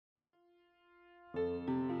Grace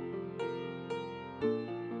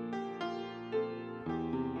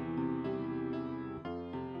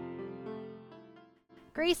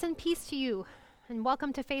and peace to you, and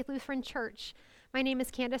welcome to Faith Lutheran Church. My name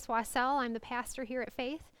is Candace Wassell. I'm the pastor here at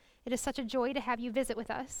Faith. It is such a joy to have you visit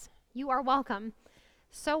with us. You are welcome,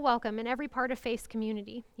 so welcome in every part of Faith's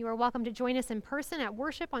community. You are welcome to join us in person at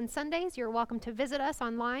worship on Sundays. You're welcome to visit us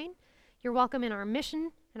online. You're welcome in our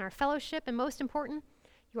mission and our fellowship, and most important,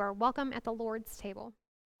 you are welcome at the Lord's table.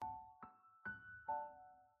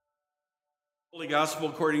 Holy Gospel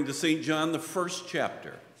according to St. John, the first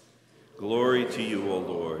chapter. Glory to you, O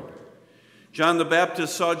Lord. John the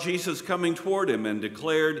Baptist saw Jesus coming toward him and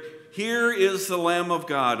declared, "Here is the Lamb of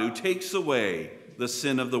God who takes away the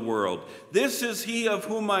sin of the world. This is he of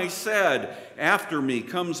whom I said, 'After me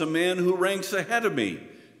comes a man who ranks ahead of me,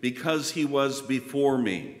 because he was before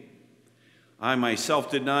me.' I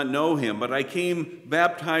myself did not know him, but I came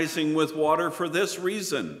baptizing with water for this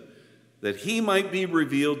reason, that he might be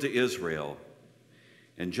revealed to Israel."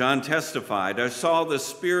 And John testified, "I saw the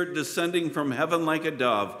Spirit descending from heaven like a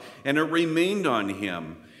dove, and it remained on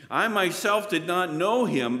him. I myself did not know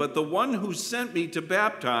him, but the one who sent me to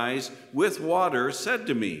baptize with water said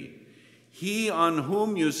to me, 'He on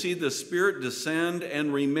whom you see the Spirit descend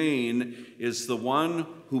and remain is the one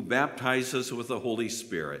who baptizes with the Holy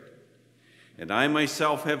Spirit.' And I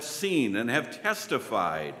myself have seen and have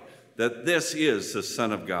testified that this is the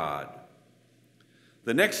Son of God."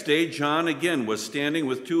 The next day, John again was standing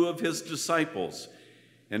with two of his disciples,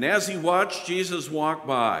 and as he watched Jesus walk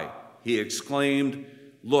by, he exclaimed,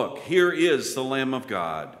 "Look, here is the Lamb of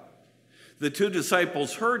God." The two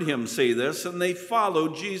disciples heard him say this, and they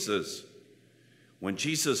followed Jesus. When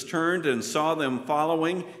Jesus turned and saw them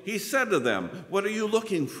following, he said to them, "What are you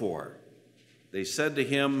looking for?" They said to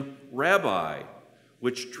him, "Rabbi,"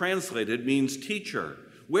 which translated means teacher,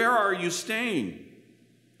 "where are you staying?"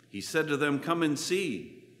 He said to them, "Come and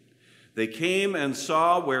see." They came and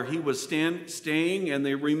saw where he was staying, and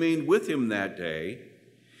they remained with him that day.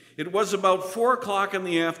 It was about 4:00 in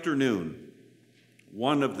the afternoon.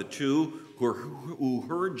 One of the two who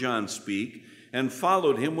heard John speak and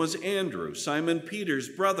followed him was Andrew, Simon Peter's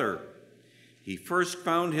brother. He first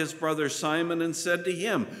found his brother Simon and said to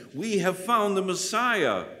him, "We have found the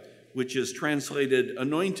Messiah," which is translated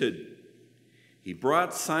anointed. He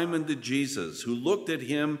brought Simon to Jesus, who looked at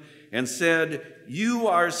him and said, "You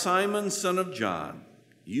are Simon, son of John.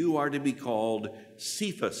 You are to be called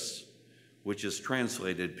Cephas," which is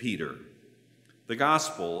translated Peter. The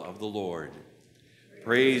Gospel of the Lord.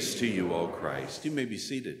 Praise to you, O Christ. You may be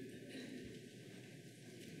seated.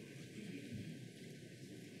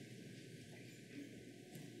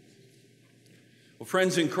 Well,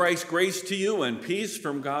 friends in Christ, grace to you and peace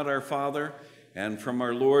from God our Father and from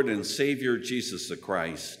our Lord and Savior Jesus the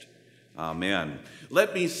Christ. Amen.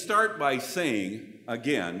 Let me start by saying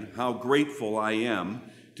again how grateful I am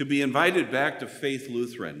to be invited back to Faith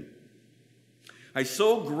Lutheran. I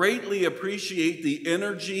so greatly appreciate the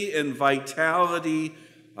energy and vitality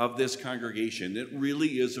of this congregation. It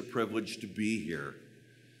really is a privilege to be here.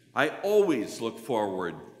 I always look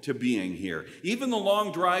forward to being here. Even the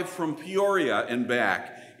long drive from Peoria and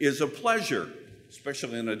back is a pleasure,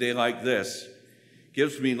 especially on a day like this.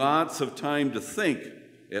 Gives me lots of time to think,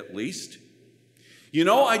 at least. You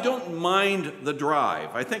know, I don't mind the drive.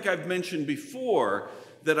 I think I've mentioned before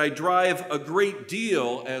that I drive a great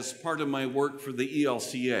deal as part of my work for the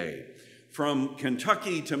ELCA. From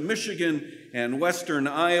Kentucky to Michigan and western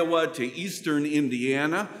Iowa to eastern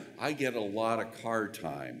Indiana, I get a lot of car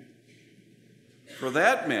time. For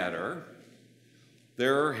that matter,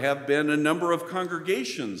 there have been a number of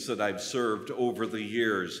congregations that I've served over the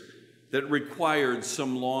years that required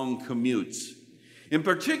some long commutes. In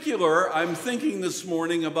particular, I'm thinking this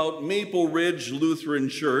morning about Maple Ridge Lutheran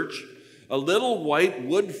Church, a little white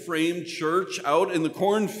wood-framed church out in the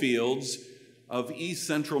cornfields of east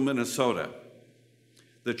central Minnesota.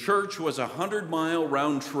 The church was a 100-mile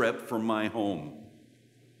round trip from my home.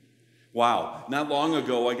 Wow, not long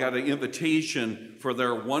ago I got an invitation for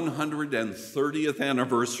their 130th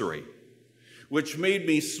anniversary, which made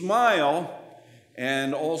me smile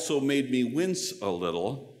and also made me wince a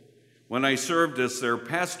little. When I served as their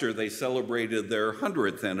pastor, they celebrated their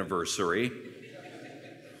 100th anniversary.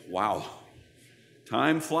 Wow,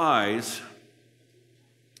 time flies.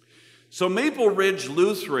 So Maple Ridge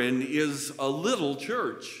Lutheran is a little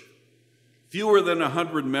church, fewer than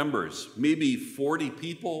 100 members, maybe 40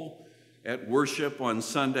 people at worship on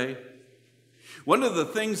Sunday. One of the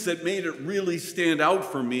things that made it really stand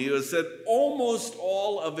out for me is that almost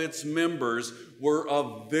all of its members were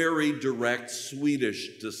of very direct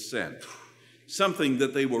Swedish descent. something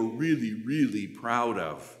that they were really, really proud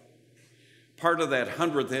of. Part of that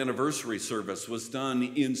 100th anniversary service was done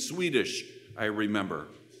in Swedish, I remember.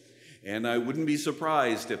 And I wouldn't be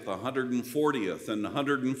surprised if the 140th and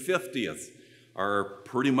 150th are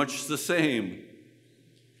pretty much the same.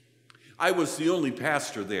 I was the only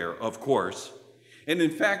pastor there, of course. And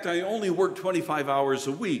in fact, I only worked 25 hours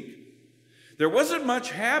a week. There wasn't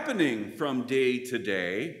much happening from day to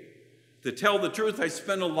day. To tell the truth, I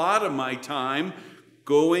spent a lot of my time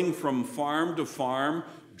going from farm to farm,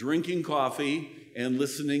 drinking coffee, and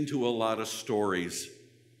listening to a lot of stories.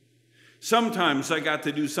 Sometimes I got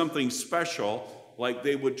to do something special, like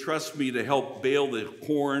they would trust me to help bale the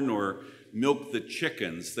corn or milk the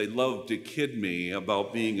chickens. They loved to kid me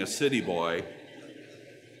about being a city boy.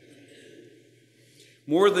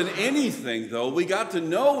 More than anything, though, we got to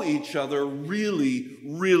know each other really,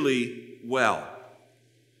 really well.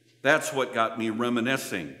 That's what got me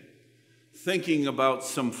reminiscing, thinking about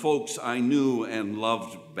some folks I knew and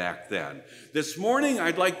loved back then. This morning,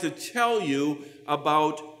 I'd like to tell you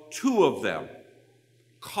about two of them,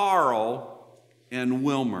 Carl and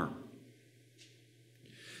Wilmer.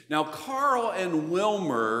 Now, Carl and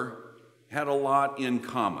Wilmer had a lot in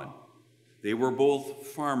common. They were both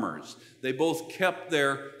farmers. They both kept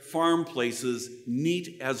their farm places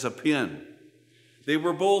neat as a pin. They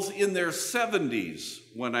were both in their 70s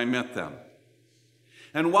when I met them.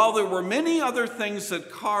 And while there were many other things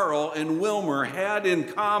that Carl and Wilmer had in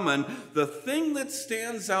common, the thing that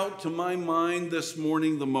stands out to my mind this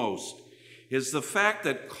morning the most is the fact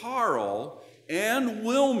that Carl and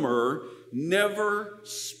Wilmer never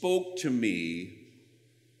spoke to me,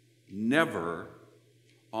 never,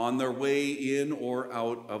 on their way in or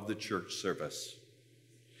out of the church service.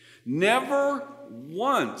 Never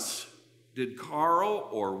once did Carl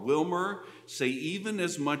or Wilmer say even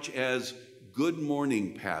as much as, "Good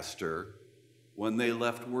morning, Pastor," when they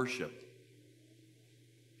left worship.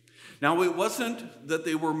 Now, it wasn't that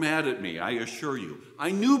they were mad at me, I assure you.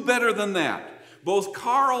 I knew better than that. Both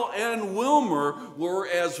Carl and Wilmer were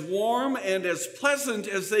as warm and as pleasant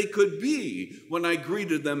as they could be when I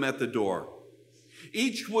greeted them at the door.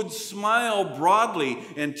 Each would smile broadly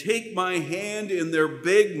and take my hand in their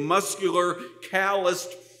big, muscular,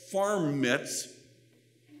 calloused farm mitts.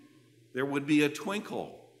 There would be a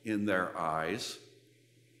twinkle in their eyes.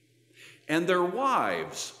 And their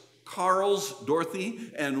wives, Carl's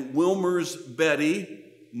Dorothy and Wilmer's Betty,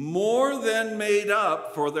 more than made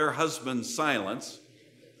up for their husband's silence.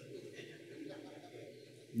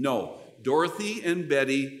 No, Dorothy and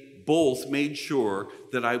Betty both made sure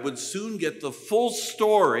that I would soon get the full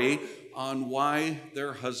story on why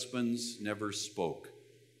their husbands never spoke.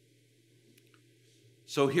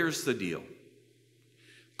 So here's the deal.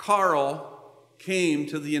 Carl came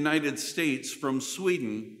to the United States from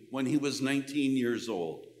Sweden when he was 19 years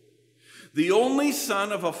old. The only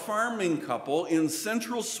son of a farming couple in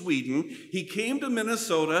central Sweden, he came to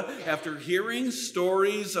Minnesota after hearing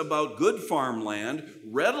stories about good farmland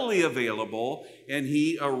readily available, and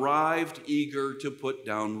he arrived eager to put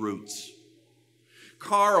down roots.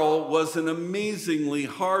 Carl was an amazingly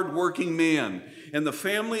hard-working man, and the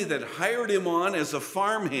family that hired him on as a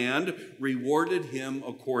farmhand rewarded him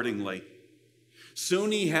accordingly.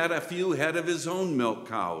 Soon he had a few head of his own milk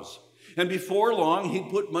cows. And before long, he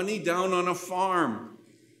put money down on a farm.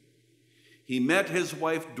 He met his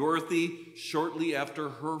wife, Dorothy, shortly after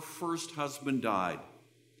her first husband died.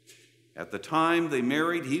 At the time they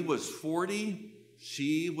married, he was 40,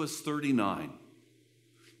 she was 39.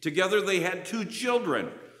 Together they had 2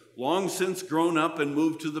 children, long since grown up and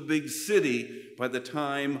moved to the big city by the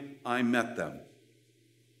time I met them.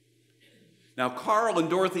 Now, Carl and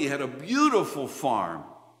Dorothy had a beautiful farm.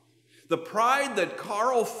 The pride that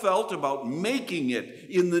Carl felt about making it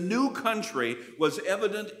in the new country was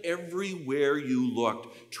evident everywhere you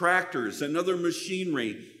looked. Tractors and other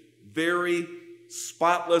machinery, very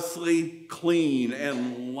spotlessly clean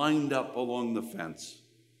and lined up along the fence.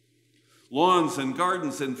 Lawns and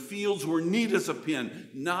gardens and fields were neat as a pin,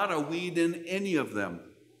 not a weed in any of them.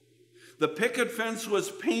 The picket fence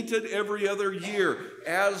was painted every other year,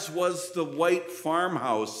 as was the white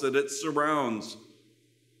farmhouse that it surrounds.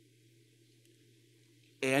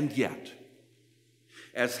 And yet,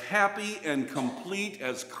 as happy and complete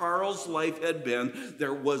as Carl's life had been,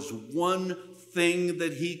 there was one thing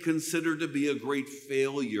that he considered to be a great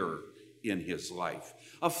failure in his life.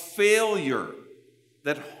 A failure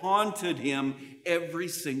that haunted him every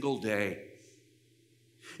single day.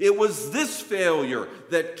 It was this failure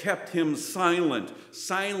that kept him silent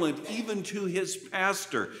even to his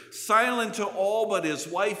pastor, silent to all but his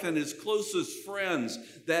wife and his closest friends.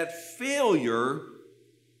 That failure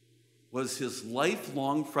was his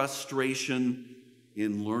lifelong frustration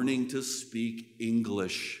in learning to speak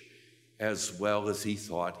English as well as he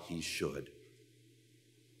thought he should.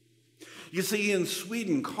 You see, in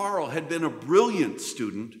Sweden, Carl had been a brilliant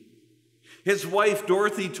student. His wife,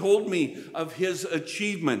 Dorothy, told me of his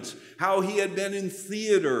achievements, how he had been in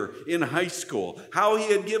theater in high school, how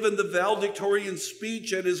he had given the valedictorian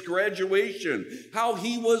speech at his graduation, how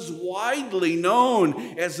he was widely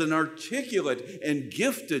known as an articulate and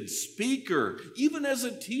gifted speaker, even as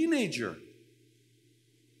a teenager.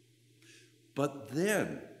 But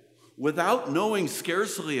then, without knowing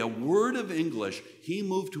scarcely a word of English, he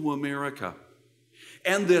moved to America.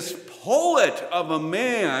 And this poet of a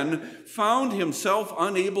man found himself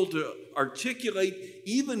unable to articulate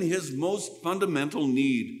even his most fundamental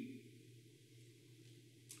need.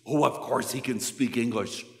 Oh, of course he can speak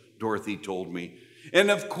English, Dorothy told me. And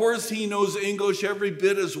of course he knows English every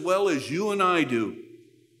bit as well as you and I do.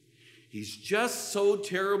 He's just so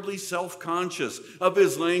terribly self-conscious of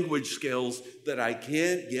his language skills that I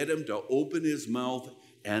can't get him to open his mouth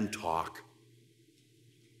and talk.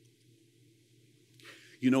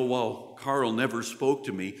 You know, while Carl never spoke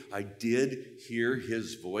to me, I did hear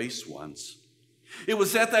his voice once. It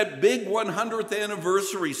was at that big 100th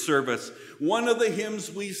anniversary service. One of the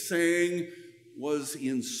hymns we sang was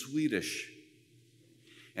in Swedish.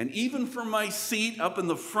 And even from my seat up in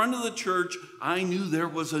the front of the church, I knew there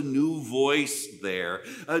was a new voice there,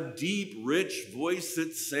 a deep, rich voice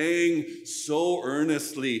that sang so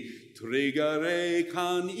earnestly, Tryggare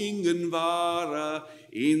kan ingen vara,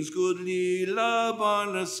 ens Gud lilla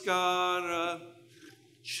barnaskara.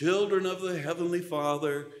 Children of the Heavenly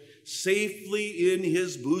Father, safely in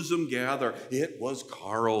his bosom gather. It was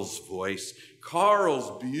Carl's voice,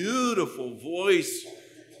 Carl's beautiful voice,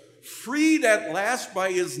 freed at last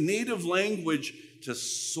by his native language to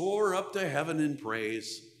soar up to heaven in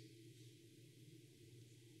praise.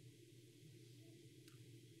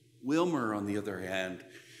 Wilmer, on the other hand,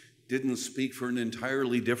 didn't speak for an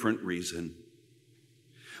entirely different reason.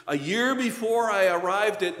 A year before I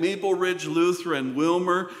arrived at Maple Ridge Lutheran,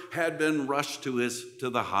 Wilmer had been rushed to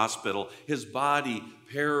the hospital, his body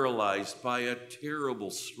paralyzed by a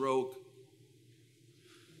terrible stroke.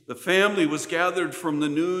 The family was gathered from the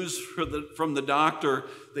news from the doctor.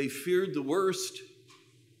 They feared the worst.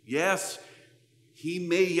 Yes, he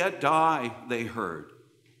may yet die, they heard.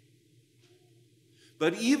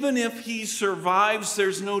 But even if he survives,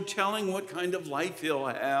 there's no telling what kind of life he'll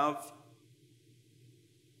have.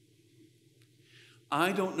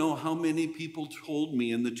 I don't know how many people told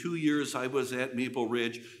me in the 2 years I was at Maple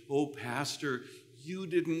Ridge, "Oh, Pastor, you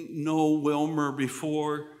didn't know Wilmer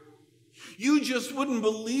before. You just wouldn't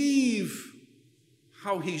believe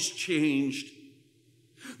how he's changed."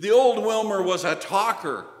 The old Wilmer was a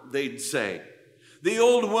talker, they'd say. The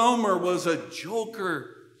old Wilmer was a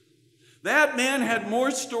joker. That man had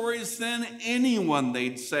more stories than anyone,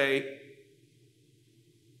 they'd say.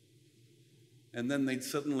 And then they'd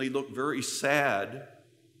suddenly look very sad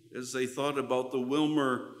as they thought about the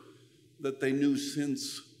Wilmer that they knew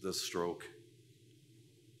since the stroke.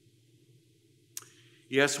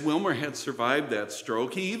 Yes, Wilmer had survived that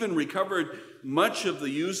stroke. He even recovered much of the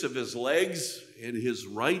use of his legs and his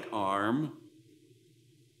right arm.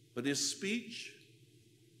 But his speech,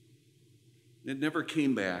 it never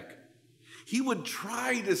came back. He would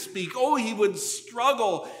try to speak. Oh, he would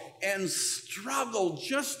struggle and struggle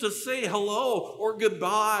just to say hello or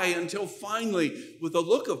goodbye until finally, with a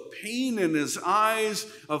look of pain in his eyes,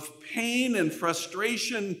 of pain and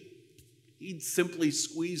frustration, he'd simply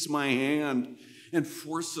squeeze my hand and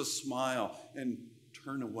force a smile and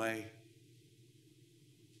turn away.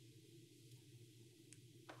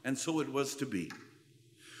 And so it was to be.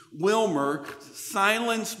 Wilmer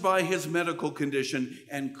silenced by his medical condition,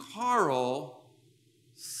 and Carl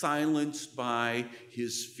silenced by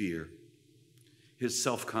his fear, his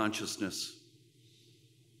self-consciousness.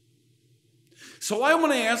 So I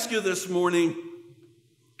want to ask you this morning,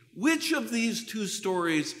 which of these two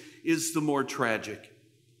stories is the more tragic?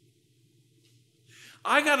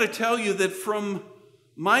 I got to tell you that from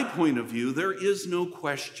my point of view, there is no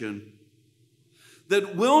question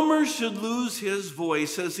that Wilmer should lose his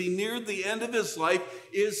voice as he neared the end of his life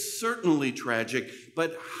is certainly tragic,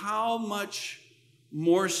 but how much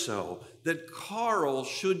more so that Carl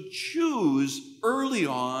should choose early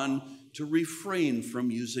on to refrain from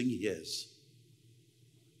using his.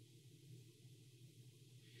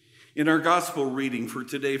 In our gospel reading for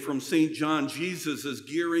today from St. John, Jesus is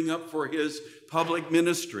gearing up for his public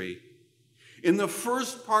ministry. In the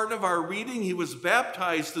first part of our reading, he was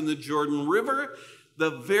baptized in the Jordan River.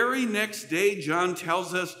 The very next day, John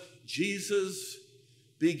tells us, Jesus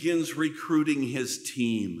begins recruiting his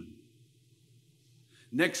team.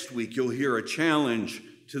 Next week, you'll hear a challenge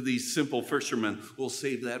to these simple fishermen. We'll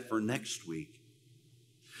save that for next week.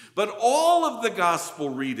 But all of the gospel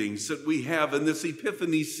readings that we have in this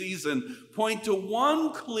Epiphany season point to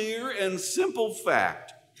one clear and simple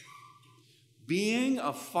fact. Being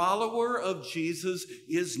a follower of Jesus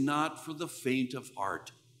is not for the faint of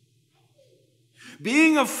heart.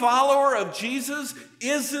 Being a follower of Jesus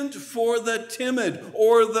isn't for the timid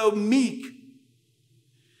or the meek.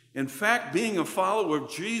 In fact, being a follower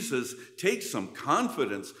of Jesus takes some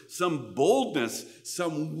confidence, some boldness,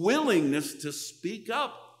 some willingness to speak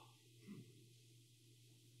up.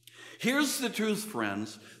 Here's the truth,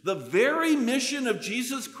 friends. The very mission of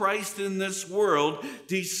Jesus Christ in this world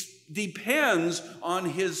depends on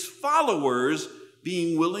his followers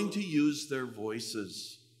being willing to use their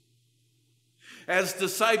voices. As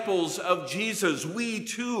disciples of Jesus, we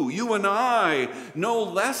too, you and I, no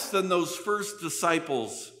less than those first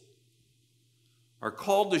disciples, are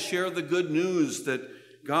called to share the good news that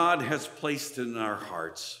God has placed in our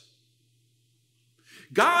hearts.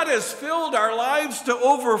 God has filled our lives to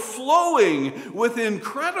overflowing with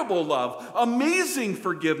incredible love, amazing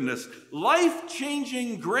forgiveness,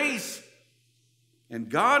 life-changing grace. And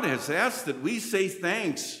God has asked that we say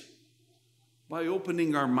thanks by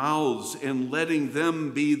opening our mouths and letting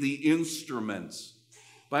them be the instruments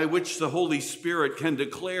by which the Holy Spirit can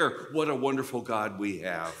declare what a wonderful God we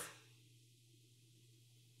have.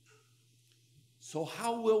 So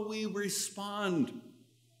how will we respond?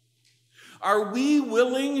 Are we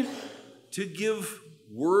willing to give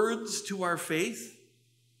words to our faith?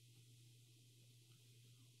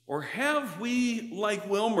 Or have we, like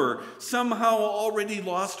Wilmer, somehow already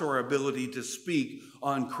lost our ability to speak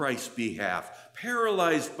on Christ's behalf,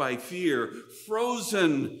 paralyzed by fear,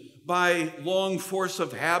 frozen by long force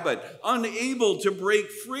of habit, unable to break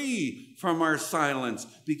free from our silence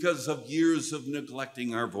because of years of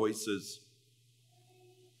neglecting our voices?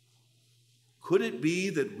 Could it be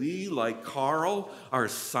that we, like Carl, are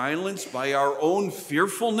silenced by our own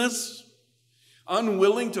fearfulness,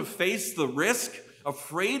 unwilling to face the risk,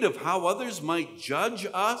 afraid of how others might judge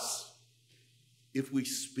us if we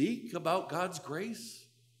speak about God's grace?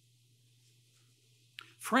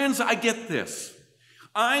 Friends, I get this.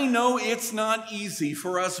 I know it's not easy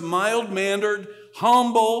for us mild-mannered,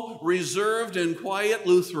 humble, reserved, and quiet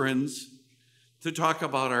Lutherans to talk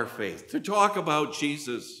about our faith, to talk about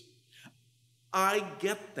Jesus. I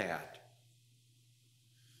get that.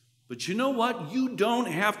 But you know what? You don't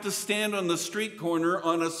have to stand on the street corner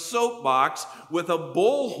on a soapbox with a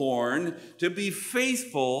bullhorn to be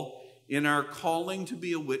faithful in our calling to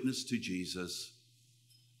be a witness to Jesus.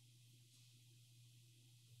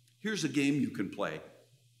 Here's a game you can play,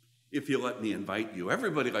 if you let me invite you.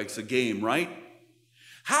 Everybody likes a game, right?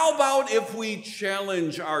 How about if we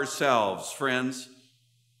challenge ourselves, friends?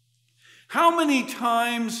 How many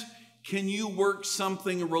times can you work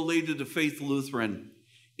something related to Faith Lutheran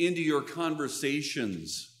into your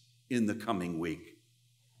conversations in the coming week?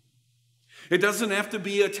 It doesn't have to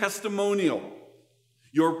be a testimonial,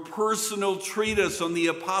 your personal treatise on the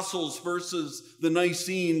apostles versus the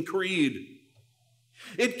Nicene Creed.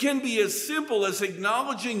 It can be as simple as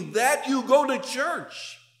acknowledging that you go to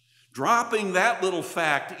church, dropping that little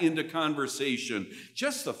fact into conversation.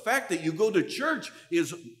 Just the fact that you go to church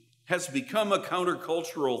has become a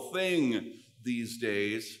countercultural thing these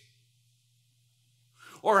days.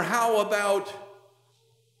 Or how about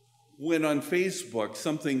when on Facebook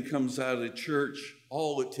something comes out of church,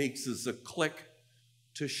 all it takes is a click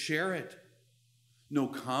to share it. No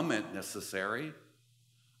comment necessary.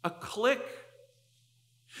 A click.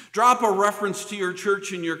 Drop a reference to your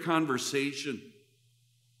church in your conversation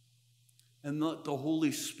and let the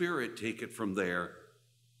Holy Spirit take it from there.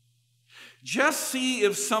 Just see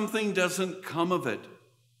if something doesn't come of it.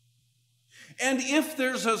 And if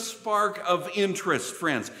there's a spark of interest,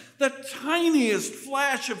 friends, the tiniest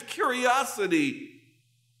flash of curiosity,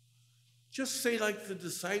 just say like the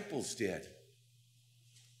disciples did.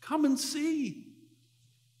 Come and see.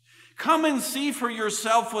 Come and see for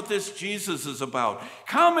yourself what this Jesus is about.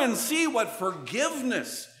 Come and see what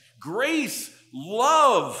forgiveness, grace,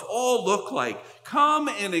 love all look like. Come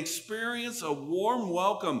and experience a warm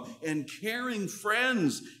welcome and caring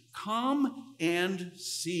friends. Come and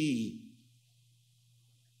see.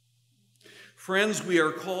 Friends, we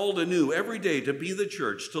are called anew every day to be the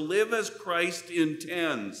church, to live as Christ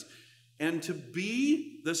intends, and to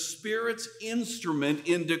be the Spirit's instrument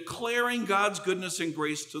in declaring God's goodness and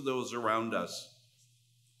grace to those around us.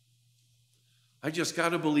 I just got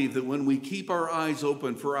to believe that when we keep our eyes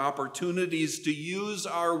open for opportunities to use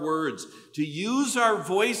our words, to use our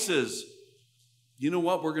voices, you know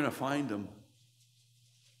what? We're going to find them.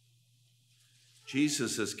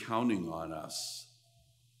 Jesus is counting on us.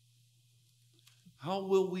 How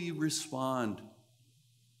will we respond?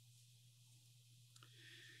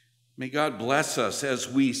 May God bless us as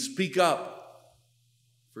we speak up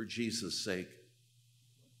for Jesus' sake.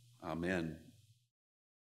 Amen.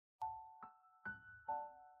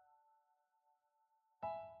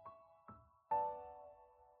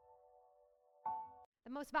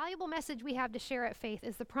 The most valuable message we have to share at Faith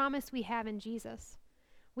is the promise we have in Jesus.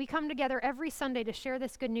 We come together every Sunday to share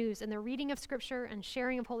this good news in the reading of Scripture and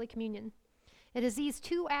sharing of Holy Communion. It is these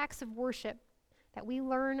two acts of worship that we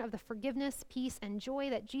learn of the forgiveness, peace, and joy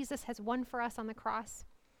that Jesus has won for us on the cross.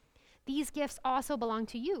 These gifts also belong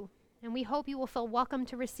to you, and we hope you will feel welcome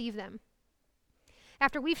to receive them.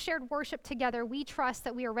 After we've shared worship together, we trust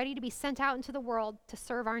that we are ready to be sent out into the world to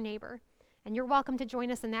serve our neighbor, and you're welcome to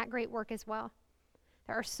join us in that great work as well.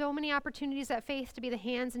 There are so many opportunities at Faith to be the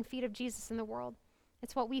hands and feet of Jesus in the world.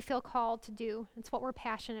 It's what we feel called to do. It's what we're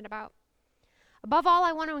passionate about. Above all,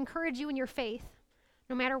 I want to encourage you in your faith.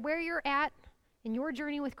 No matter where you're at in your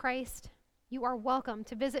journey with Christ, you are welcome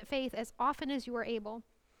to visit Faith as often as you are able.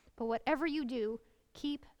 But whatever you do,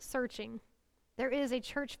 keep searching. There is a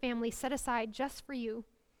church family set aside just for you,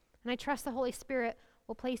 and I trust the Holy Spirit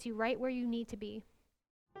will place you right where you need to be.